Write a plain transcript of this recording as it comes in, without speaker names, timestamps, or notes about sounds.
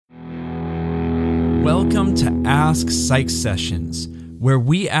Welcome to AskPsychSessions, where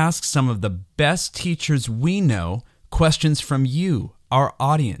we ask some of the best teachers we know questions from you, our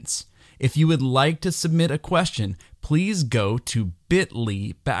audience. If you would like to submit a question, please go to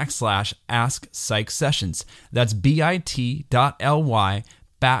bit.ly/AskPsychSessions. That's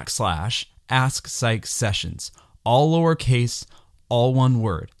bit.ly/AskPsychSessions. All lowercase, all one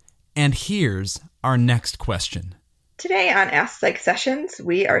word. And here's our next question. Today on AskPsychSessions,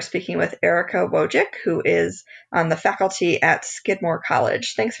 we are speaking with Erika Wojcik, who is on the faculty at Skidmore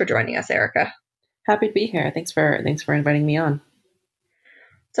College. Thanks for joining us, Erika. Happy to be here. Thanks for inviting me on.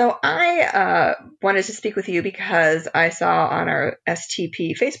 So I wanted to speak with you because I saw on our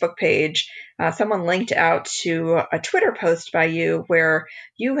STP Facebook page, someone linked out to a Twitter post by you where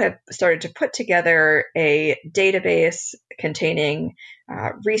you have started to put together a database containing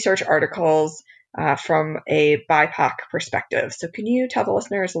research articles from a BIPOC perspective. So can you tell the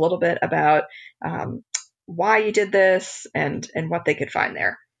listeners a little bit about why you did this and what they could find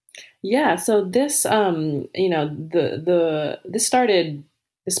there? Yeah. So this, this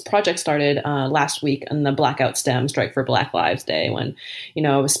project started last week on the Blackout STEM Strike for Black Lives Day when,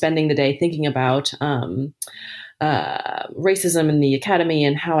 I was spending the day thinking about racism in the academy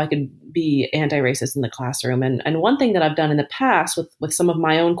and how I could be anti-racist in the classroom. And one thing that I've done in the past with some of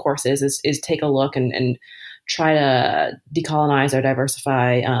my own courses is take a look and try to decolonize or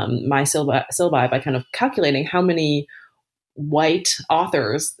diversify my syllabi by kind of calculating how many white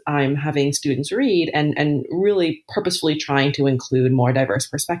authors I'm having students read and really purposefully trying to include more diverse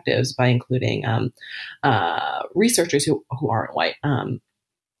perspectives by including researchers who aren't white.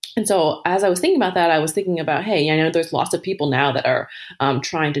 And so as I was thinking about that, I was thinking about, hey, I know there's lots of people now that are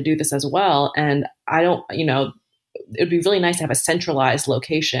trying to do this as well. And I don't, it would be really nice to have a centralized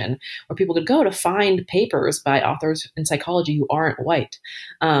location where people could go to find papers by authors in psychology who aren't white.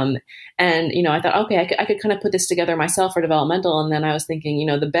 And I thought, okay, I could kind of put this together myself for developmental. And then I was thinking,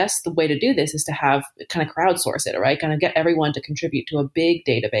 the best way to do this is to have kind of crowdsource it, right? Kind of get everyone to contribute to a big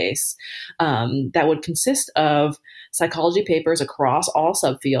database that would consist of psychology papers across all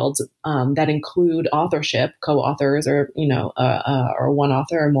subfields that include authorship, co-authors, or one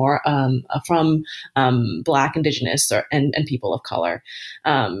author or more from Black, Indigenous, and people of color.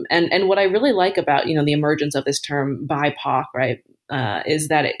 And what I really like about the emergence of this term BIPOC, right, is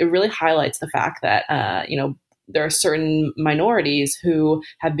that it really highlights the fact that there are certain minorities who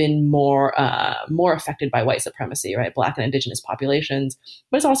have been more affected by white supremacy, right? Black and Indigenous populations,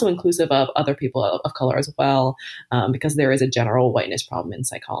 but it's also inclusive of other people of color as well, because there is a general whiteness problem in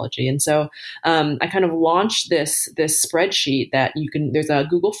psychology. And so I kind of launched this spreadsheet that there's a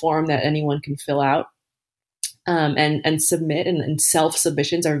Google form that anyone can fill out. And submit, and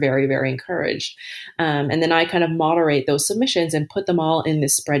self-submissions are very, very encouraged. And then I kind of moderate those submissions and put them all in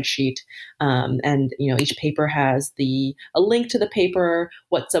this spreadsheet. And each paper has a link to the paper,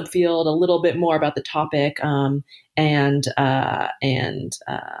 what subfield, a little bit more about the topic.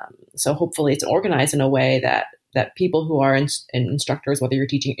 So hopefully it's organized in a way that people who are instructors, whether you're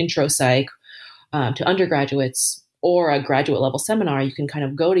teaching intro psych to undergraduates, or a graduate level seminar, you can kind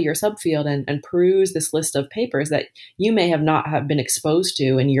of go to your subfield and peruse this list of papers that you may not have been exposed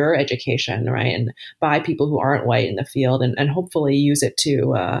to in your education, right? And by people who aren't white in the field, and hopefully use it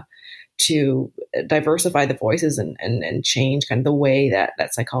to diversify the voices and change kind of the way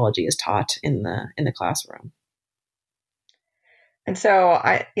that psychology is taught in the classroom. And so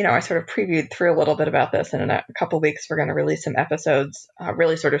I sort of previewed through a little bit about this, and in a couple of weeks, we're going to release some episodes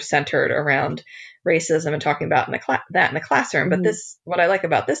really sort of centered around racism and talking about that in the classroom. Mm-hmm. But what I like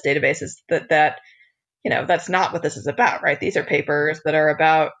about this database is that that's not what this is about, right? These are papers that are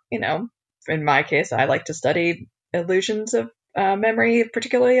about, in my case, I like to study illusions of memory,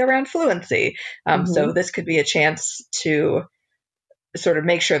 particularly around fluency. So this could be a chance to sort of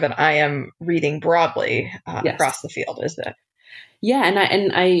make sure that I am reading broadly across the field, is that? Yeah, and I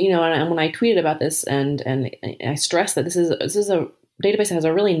when I tweeted about this, and I stressed that this is a database that has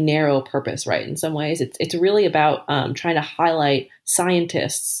a really narrow purpose, right? In some ways, it's really about trying to highlight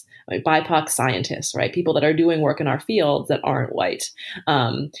scientists, right? BIPOC scientists, right? People that are doing work in our fields that aren't white.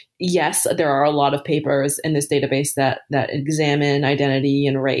 Yes, there are a lot of papers in this database that examine identity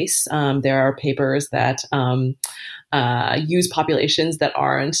and race. There are papers that use populations that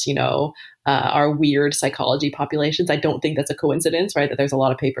aren't, are weird psychology populations. I don't think that's a coincidence, right? That there's a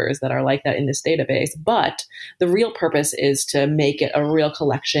lot of papers that are like that in this database. But the real purpose is to make it a real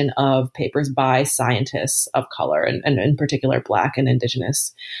collection of papers by scientists of color, and in particular, Black and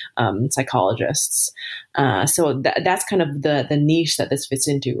Indigenous psychologists. So that's kind of the niche that this fits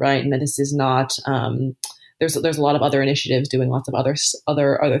into, right? And that this is not there's a lot of other initiatives doing lots of other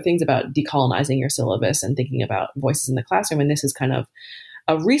things about decolonizing your syllabus and thinking about voices in the classroom. And this is kind of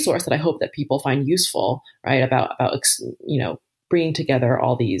a resource that I hope that people find useful, right? About bringing together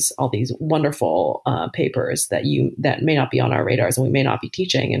all these wonderful papers that may not be on our radars and we may not be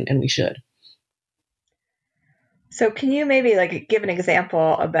teaching, and we should. So can you maybe give an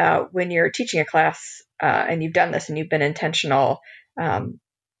example about when you're teaching a class and you've done this and you've been intentional?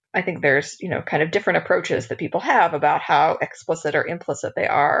 I think there's, kind of different approaches that people have about how explicit or implicit they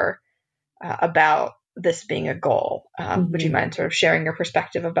are about this being a goal. Would you mind sort of sharing your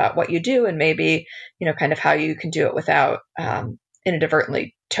perspective about what you do and maybe, kind of how you can do it without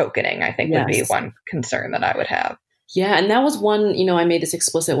inadvertently tokening, I think would be one concern that I would have. Yeah. And that was one, I made this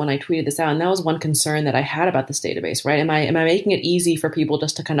explicit when I tweeted this out. And that was one concern that I had about this database, right? Am I making it easy for people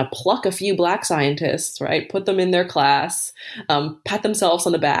just to kind of pluck a few Black scientists, right? Put them in their class, pat themselves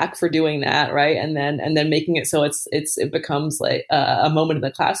on the back for doing that, right? And then making it so it becomes like a moment in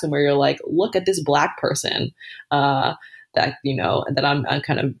the classroom where you're like, look at this Black person that I'm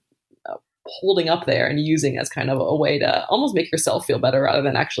kind of holding up there and using as kind of a way to almost make yourself feel better rather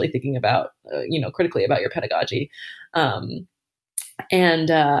than actually thinking about, critically about your pedagogy. And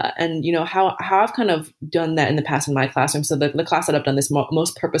how I've kind of done that in the past in my classroom. So the class that I've done this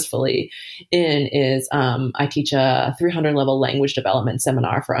most purposefully in is I teach a 300 level language development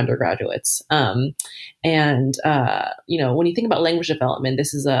seminar for undergraduates. When you think about language development,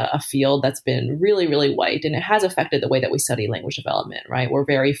 this is a field that's been really, really white, and it has affected the way that we study language development, right? We're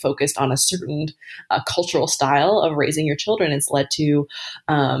very focused on a certain cultural style of raising your children. It's led to,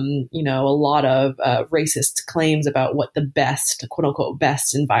 a lot of racist claims about what the best, quote unquote,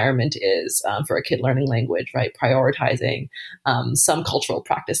 best environment is for a kid learning language, right? Prioritizing some cultural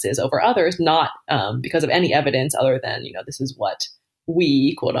practices over others, not because of any evidence other than, this is what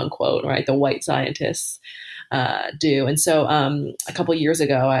we, quote unquote, right, the white scientists do. And so a couple of years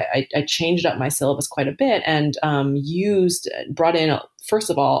ago, I changed up my syllabus quite a bit and brought in, first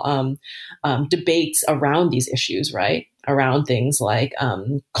of all, debates around these issues, right? Around things like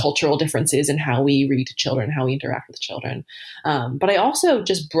cultural differences in how we read to children, how we interact with children. But I also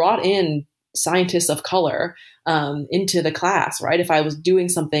just brought in scientists of color into the class, right? If I was doing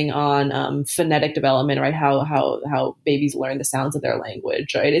something on phonetic development, right? How babies learn the sounds of their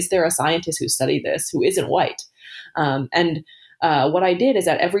language, right? Is there a scientist who studied this who isn't white? What I did is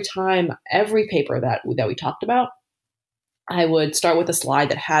that every paper that we talked about, I would start with a slide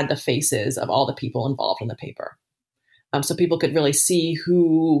that had the faces of all the people involved in the paper. So people could really see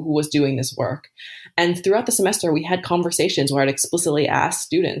who was doing this work. And throughout the semester, we had conversations where I'd explicitly ask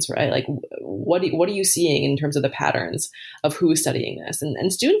students, right? Like, what are you seeing in terms of the patterns of who is studying this?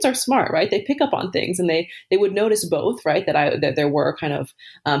 And students are smart, right? They pick up on things and they would notice both, right? That there were kind of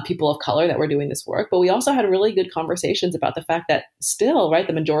people of color that were doing this work. But we also had really good conversations about the fact that still, right,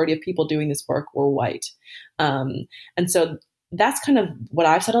 the majority of people doing this work were white. And so that's kind of what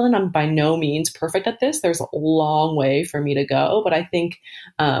I've settled in. I'm by no means perfect at this. There's a long way for me to go, but I think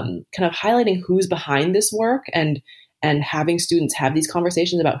kind of highlighting who's behind this work and having students have these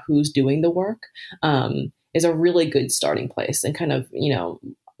conversations about who's doing the work is a really good starting place, and kind of,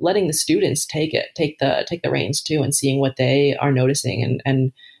 letting the students take the reins too, and seeing what they are noticing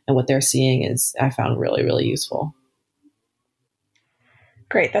and what they're seeing is, I found, really, really useful.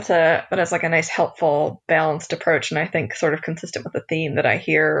 Great. That is like a nice, helpful, balanced approach. And I think sort of consistent with the theme that I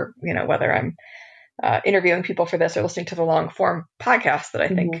hear, whether I'm interviewing people for this or listening to the long form podcast, that I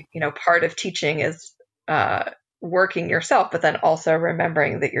think, part of teaching is working yourself, but then also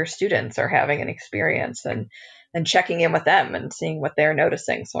remembering that your students are having an experience and checking in with them and seeing what they're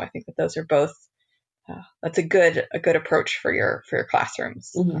noticing. So I think that those are both, that's a good approach for your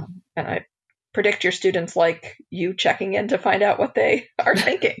classrooms. Mm-hmm. And I predict your students like you checking in to find out what they are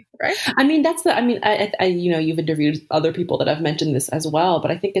thinking, right? I mean, I you've interviewed other people that have mentioned this as well,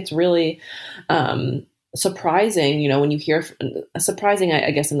 but I think it's really surprising, when you hear, surprising,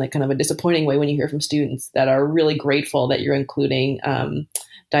 I guess, in like kind of a disappointing way, when you hear from students that are really grateful that you're including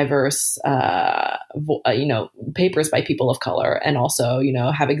diverse, papers by people of color, and also,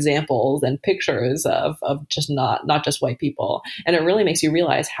 have examples and pictures of just not just white people. And it really makes you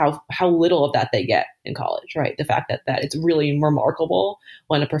realize how little of that they get in college, right? The fact that it's really remarkable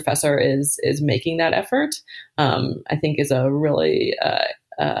when a professor is making that effort, I think is a really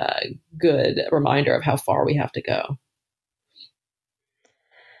good reminder of how far we have to go.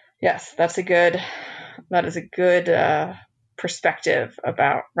 Yes, that is a good perspective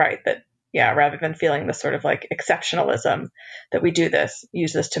about, right, that, rather than feeling this sort of like exceptionalism, that we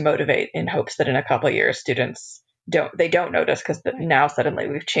use this to motivate in hopes that in a couple of years students don't notice, because now suddenly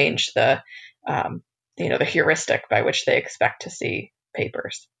we've changed the the heuristic by which they expect to see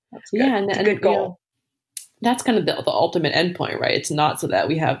papers. That's good. Yeah, it's a good goal. That's kind of the ultimate endpoint, right? It's not so that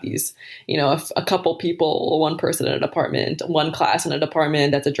we have these, a couple people, one person in a department, one class in a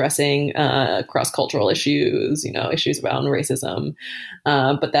department that's addressing cross-cultural issues, issues around racism,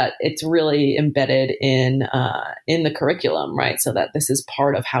 but that it's really embedded in the curriculum, right? So that this is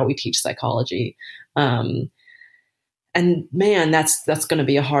part of how we teach psychology. And man, that's going to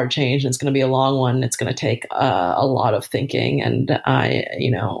be a hard change, and it's going to be a long one. It's going to take a lot of thinking, and I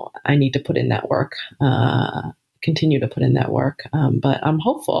need to put in that work, continue to put in that work. But I'm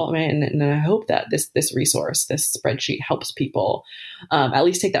hopeful, and I hope that this resource, this spreadsheet, helps people at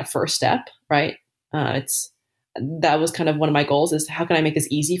least take that first step. Right? That was kind of one of my goals: is how can I make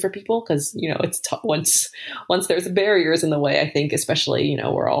this easy for people? Because it's once there's barriers in the way. I think, especially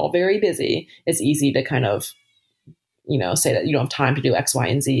we're all very busy. It's easy to kind of say that you don't have time to do X, Y,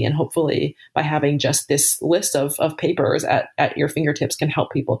 and Z. And hopefully by having just this list of papers at your fingertips can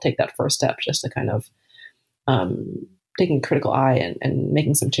help people take that first step, just to kind of taking a critical eye and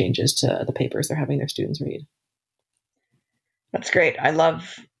making some changes to the papers they're having their students read. That's great. I love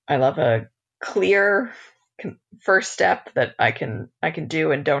a clear first step that I can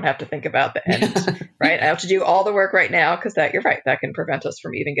do and don't have to think about the end, right? I have to do all the work right now because you're right, that can prevent us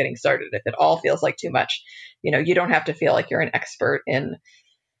from even getting started. If it all feels like too much, you don't have to feel like you're an expert in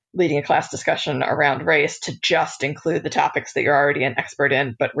leading a class discussion around race to just include the topics that you're already an expert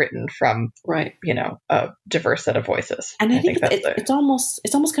in, but written from, right, a diverse set of voices. And I think it's almost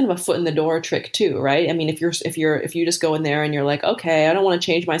kind of a foot in the door trick too, right? I mean, if you just go in there and you're like, okay, I don't want to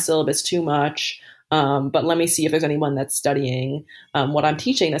change my syllabus too much, but let me see if there's anyone that's studying what I'm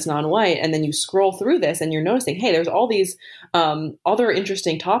teaching that's non-white. And then you scroll through this and you're noticing, hey, there's all these other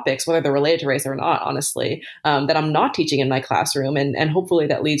interesting topics, whether they're related to race or not, honestly, that I'm not teaching in my classroom. And hopefully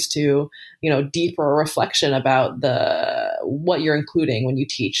that leads to, deeper reflection about what you're including when you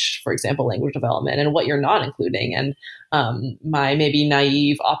teach, for example, language development, and what you're not including. And my maybe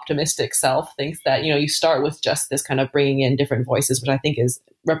naive, optimistic self thinks that, you start with just this kind of bringing in different voices, which I think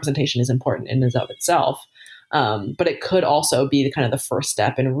representation is important in and of itself. But it could also be the first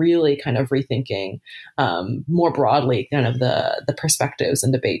step in really kind of rethinking more broadly kind of the perspectives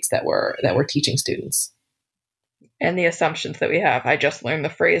and debates that we're teaching students. And the assumptions that we have. I just learned the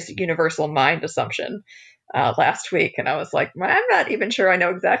phrase universal mind assumption last week. And I was like, I'm not even sure I know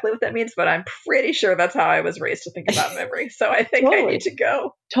exactly what that means, but I'm pretty sure that's how I was raised to think about memory. So I think I need to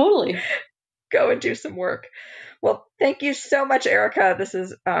go and do some work. Well, thank you so much, Erika. This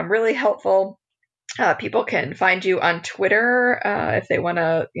is really helpful. People can find you on Twitter if they want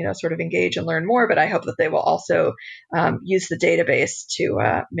to, sort of engage and learn more. But I hope that they will also use the database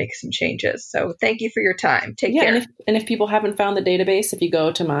to make some changes. So thank you for your time. Take care. And if people haven't found the database, if you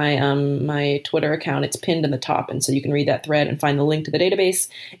go to my my Twitter account, it's pinned in the top, and so you can read that thread and find the link to the database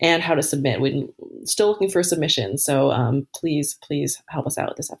and how to submit. We're still looking for submissions, so please help us out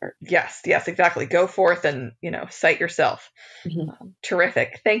with this effort. Yes, exactly. Go forth and cite yourself. Mm-hmm.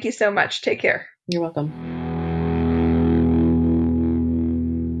 Terrific. Thank you so much. Take care. You're welcome.